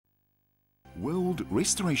World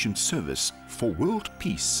Restoration Service for World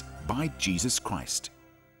Peace by Jesus Christ.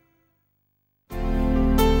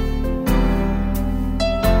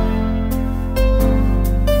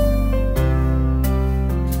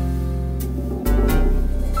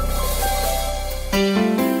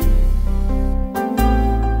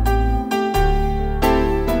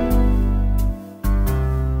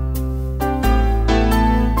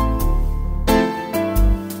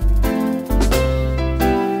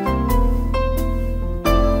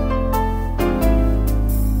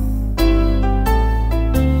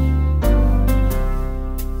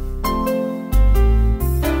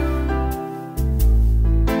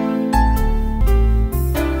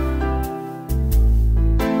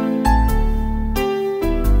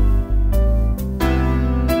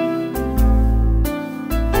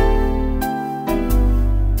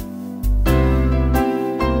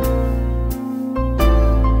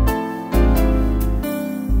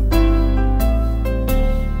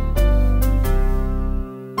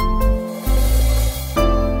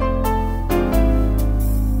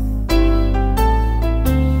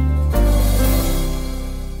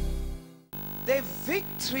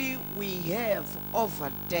 Victory we have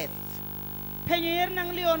over death.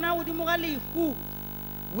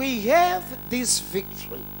 We have this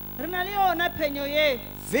victory.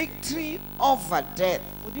 Victory over death.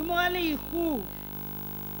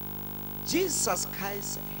 Jesus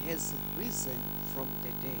Christ has risen from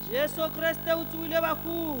the dead.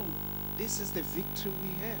 This is the victory we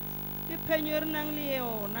have.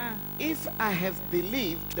 If I have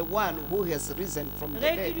believed the one who has risen from the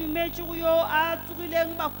dead,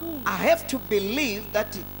 I have to believe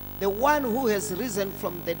that the one who has risen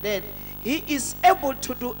from the dead, he is able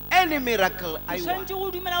to do any miracle I want. The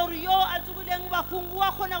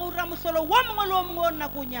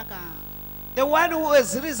one who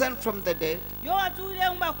has risen from the dead,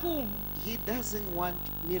 he doesn't want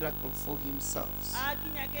miracle for himself,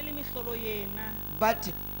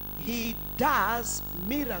 but he does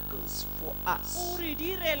miracles for us.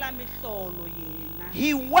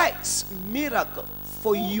 He works miracle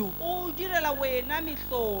for you.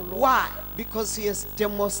 Why? Because he has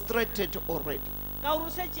demonstrated already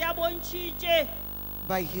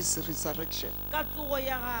by his resurrection.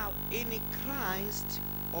 In Christ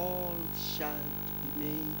all shall be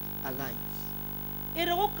made alive.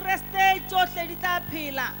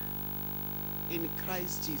 In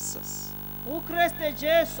Christ Jesus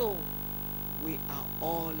we are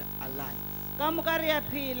all alive.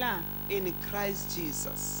 In Christ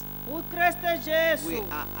Jesus we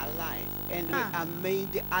are alive, and we are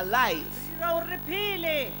made alive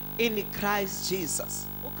in Christ Jesus.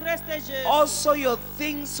 Also your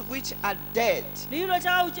things which are dead,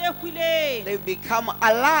 they become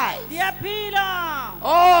alive.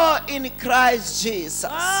 Oh, in Christ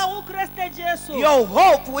Jesus. Your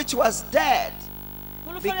hope which was dead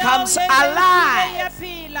becomes alive.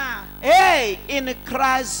 Hey, in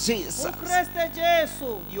Christ Jesus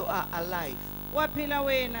you are alive.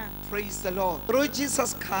 Praise the Lord. Through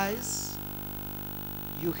Jesus Christ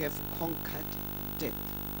you have conquered death.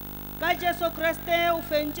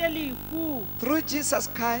 Through Jesus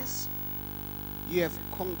Christ you have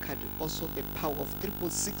conquered also the power of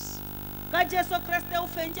 666.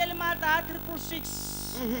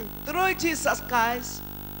 Through Jesus Christ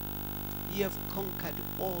you have conquered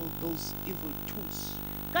all those evil tools.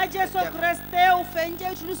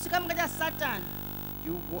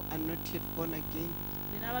 You who are not yet born again,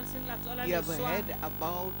 you have heard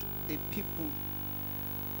about the people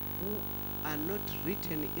who are not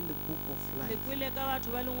written in the book of life.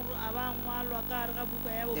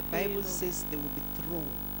 The Bible says they will be thrown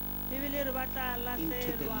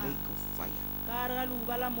into the lake of fire.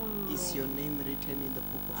 Is your name written in the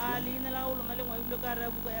book of life?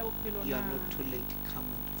 You are not too late. Come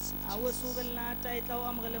and receive Jesus.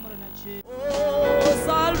 Oh,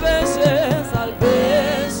 salvation,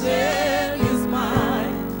 salvation is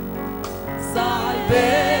mine.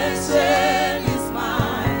 Salvation is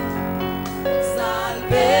mine.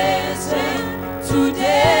 Salvation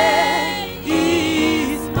today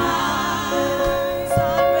is mine.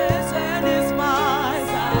 Salvation is mine.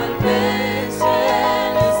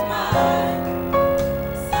 Salvation is mine.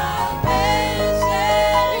 Salvation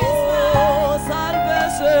is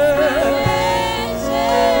mine.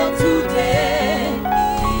 Salvation today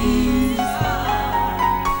is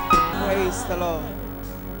mine. Praise the Lord.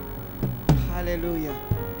 Hallelujah.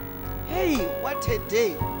 Hey, what a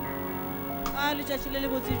day.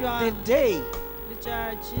 The day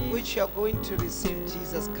which you are going to receive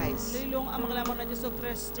Jesus Christ. To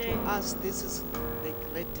us, this is the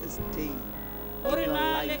greatest day in your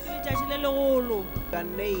life. Your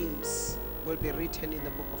names will be written in the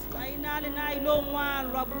book of life. maina a lena a ilo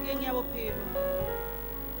ngwalwa bukeng ya bophelo.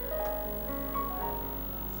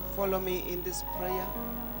 Follow me in this prayer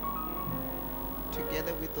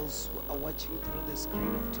together with those who are watching through the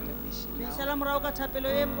screen of television Le now. shala morao ka thapelo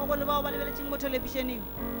e mmogo le bao ba lebeletseng mo televisioneng.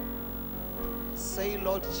 Say,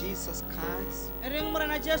 Lord Jesus Christ, E reng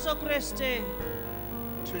Morena Jesu Kriste,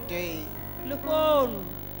 today le kono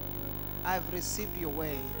I've received your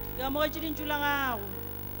word ke amogetse dintšu la gago.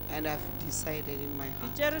 and I've decided in my Ke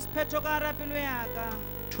heart tšere sephetho ka hara pelo ya ka.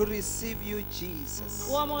 to receive you, Jesus,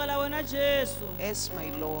 O amogela wena Jesu as my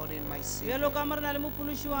Lord and my Savior. bjalo ka morena le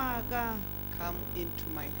mophološi wa ka. Come into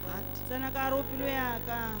my heart Tsena ka hare ho pelo ya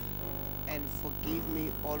ka. and forgive me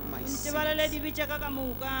all my Ntebalele sins. dibe tša ka ka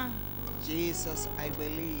moka. Jesus, I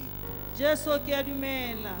believe Jesu ke a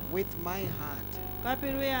dumela with my heart ka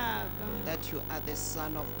pelo ya ka that you are the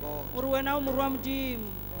Son of God, gore wena o morwa wa Modimo.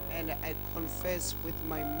 and I confess with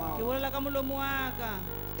my Ke mouth bolela ka molomo wa ka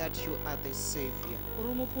that you are the Savior.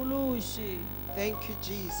 gore o mophološi. Thank you,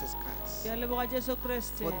 Jesus Ke Christ, a leboga Jesu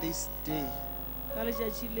Kriste for this day, ka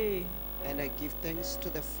letšatši le. and I give thanks to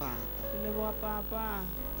the Father Ke leboga Papa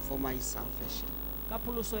for my salvation. ka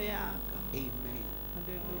pholoso ya ka. Amen.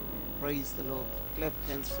 Hallelujah. Praise the Lord. Clap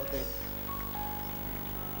hands for them.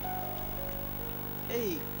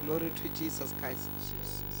 Hey, glory to Jesus Christ.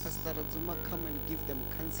 Pastor Zuma, come and give them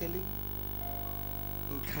counseling.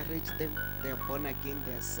 Encourage them. They are born again.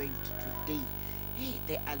 They are saved today. Hey,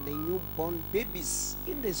 they are the newborn babies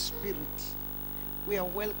in the spirit. We are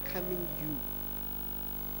welcoming you.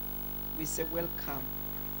 We say welcome.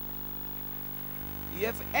 You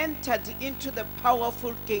have entered into the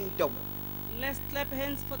powerful kingdom. Let's clap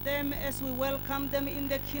hands for them as we welcome them in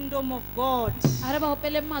the kingdom of God. A re ba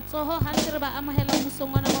opele matsogo ha ntse re ba amogela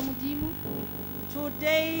mosongwana wa Modimo.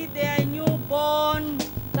 Today they are newborn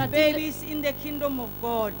babies in the kingdom of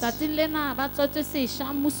God. Tsatsing lena ba tswetse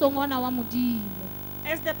sešwa mosongwana wa Modimo.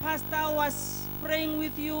 As the pastor was praying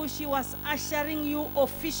with you, she was ushering you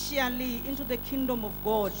officially into the kingdom of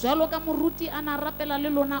God. Jwalo ka moruti a na rapela le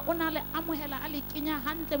lona o na le amogela a le kenya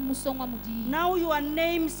hantle mosong wa Modimo. Now your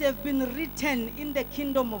names have been written in the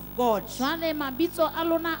kingdom of God. Jwale mabitso a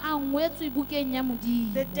lona a ngwetswe bukeng ya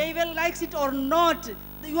Modimo. The devil likes it or not,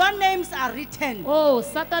 your names are written. Oh,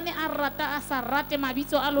 Satane a rata a sa rate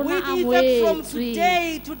mabitso a lona a With effect from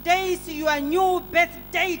ngwetswe. today is your new birth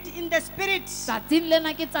date in the spirit. Tsatsing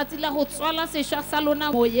lena ke tsatsi la ho tswala sešwa sa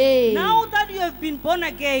lona moyeng. Now that you have been born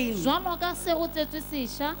again, Jwalo ka se o tsetswe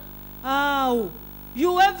sešwa,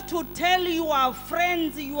 you have to tell your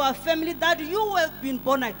friends, your family that you have been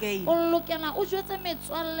born again, o lokela o jwetse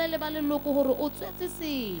metswalle le ba leloko hore o tswetse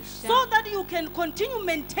so sešwa. that you can continue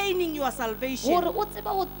maintaining your salvation. Hore o tseba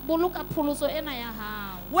ho boloka pholoso ena ya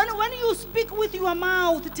hao. When you speak with your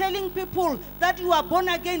mouth, telling people that you are born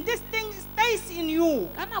again, this thing stays in you.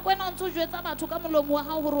 Ka nako ena o ntse o jwetsa batho ka molomo wa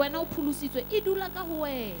hao hore wena o pholositswe, e dula ka ho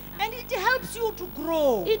wena. And it helps you to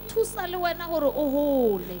grow. E thusa le wena hore o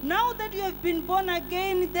hole. Now that you have been born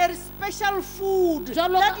again, there is special food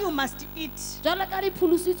Jwalo that ka- you must eat. Jwalo ka di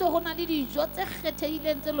pholositswe ho na le dijo tse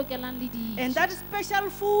kgethehileng tse lokelang le dijo. And that special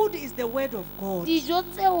food is the word of God. Dijo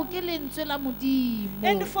tseo ke lentswe la Modimo.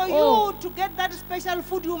 And for Oh, you to get that special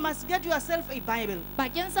food, you must get yourself a Bible.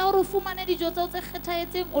 bakeng sa hore o fumane dijo tseo tse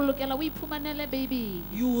kgethahetseng, o lokela o iphumanele Bible.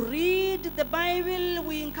 You read the Bible.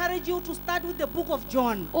 We encourage you to start with the book of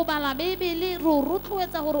John. O bala Bible, re o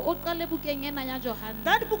rotloetsa hore o qale bukeng ena ya Johane.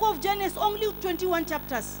 That book of John is only 21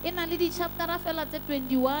 chapters. E na le di-chaptera fela tse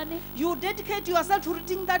 21. You dedicate yourself to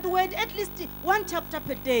reading that word at least one chapter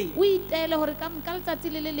per day. O iteele hore ka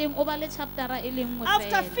letsatsi le le leng o bale chaptera e le nngwe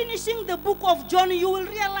After fela. finishing the book of John, you will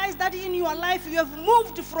realize that in your life you have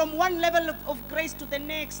moved from one level of grace to the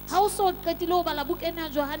next. Ha o so qetile ho bala buka ena ya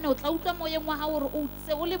Johane, o tla utlwa moyeng wa hao hore o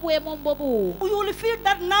ntse o le boemong bo bong. You will feel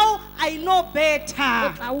that now I know O better.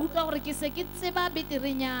 tla utlwa hore ke se ke tseba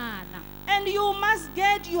beterenyana. And you must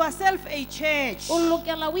get yourself a church. O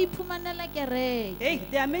lokela o iphumanele kereke. Hey,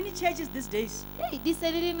 there are many churches these days. Hey, di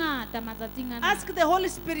se di le ngata matsatsing ana. Ask the Holy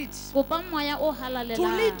Spirit Kopa moya o to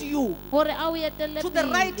halalelang lead you hore a o etelle to the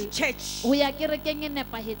right pele church. ho ya kerekeng e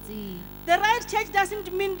nepahetseng. The right church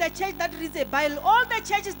doesn't mean the church that reads a Bible. All the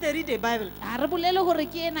churches, they read a Bible. Ha re bolele hore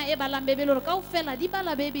ke ena e balang Bebele hore kaofela di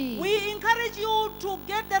bala Bebele. We encourage you to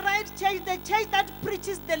get the right church, the church that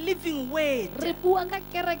preaches the living word. Re bua ka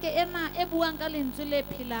kereke ena e buang ka lentswe le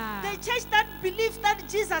phelang. The church that believes that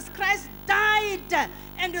Jesus Christ died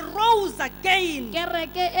and rose again.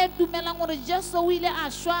 kereke e dumelang gore Jesu o ile a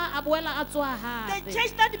shwa a boela a tsoa The gape.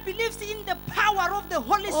 church that believes in the power of the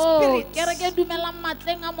Holy Oh, Spirit. kereke e dumelang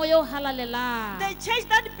matleng a moya o halalelang. The church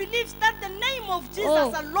that believes that the name of Jesus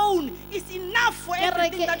Oh. alone is enough for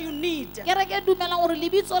everything that you need. kereke e dumelang gore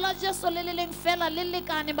lebitso la Jesu le le leng fela le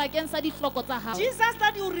lekane bakeng sa ditlhoko tsa gago. Jesus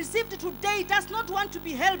that you received today does not want to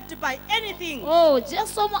be helped by anything. Oh,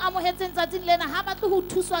 Jesu mo amogetseng tsatsing lena ha batle ho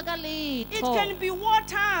thuswa ka It letho. can be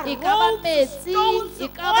water, E ka ba ropes, metsi, stones, e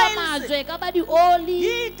ka ba oils. majwe, e ka ba dioli.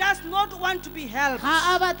 He does not want to be helped.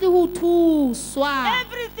 Ha a batle ho thuswa.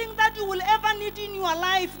 Everything that you will ever need in your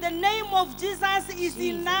life, the name of Jesus is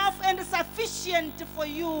enough and sufficient for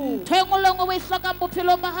you. Ntho e nngwe le nngwe o e hlokang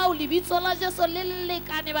bophelong ba hao, lebitso la Jesu le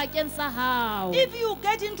lekane bakeng sa hao. If you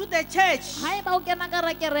get into the church Haeba o kena ka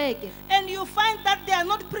ra kereke, and you find that they are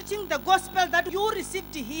not preaching the gospel that you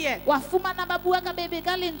received here, wa fumana ba bua ka bebe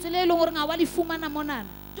ka lentswe le leng gore ga wa le fumana monana.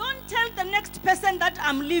 don't tell the next person that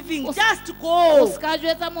I'm leaving. O Just o go. ska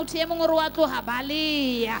jwetsa motho e mong gore wa tloga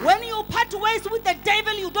baleya. When you part ways with the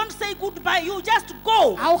devil, you don't say goodbye. You just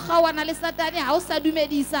go. Ha o kgawana le Satane, ha o sa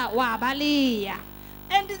dumedisa, wa baleya.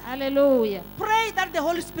 And Hallelujah. pray that the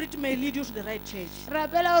Holy Spirit may lead you to the right church.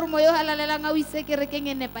 Rapela gore moya o halalelang a o ise kerekeng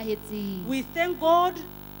e nepagetseng. We thank God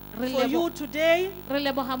Re for you today. Re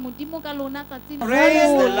leboga Modimo ka lona tsatsing lena. Praise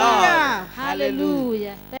the Lord. Hallelujah.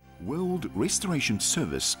 Hallelujah. World Restoration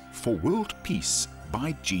Service for World Peace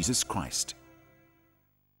by Jesus Christ.